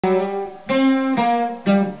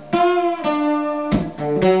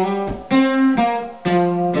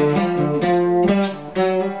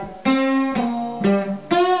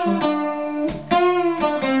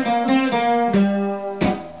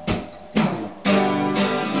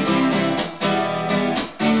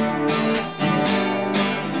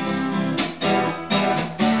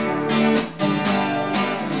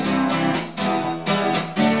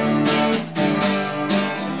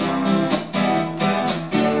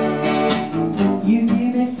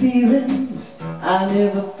I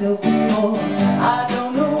never felt before. I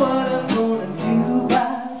don't know what I'm gonna do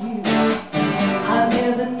by you. I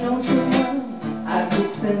never known someone I could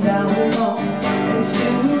spend hours on and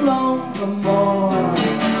still long for more.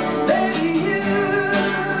 Baby, you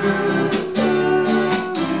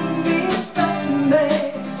mean stuff to me.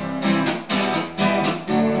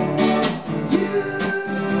 You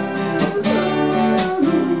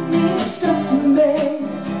mean stuff to me.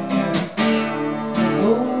 A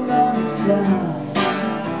whole lot of stuff.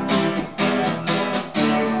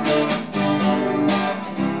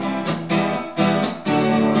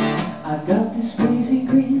 I got this crazy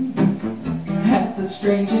grin at the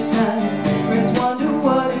strangest times. Friends wonder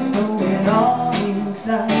what is going on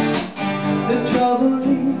inside. The trouble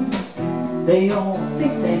is, they all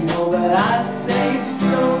think they know, but I say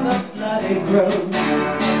still the bloody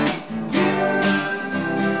grows.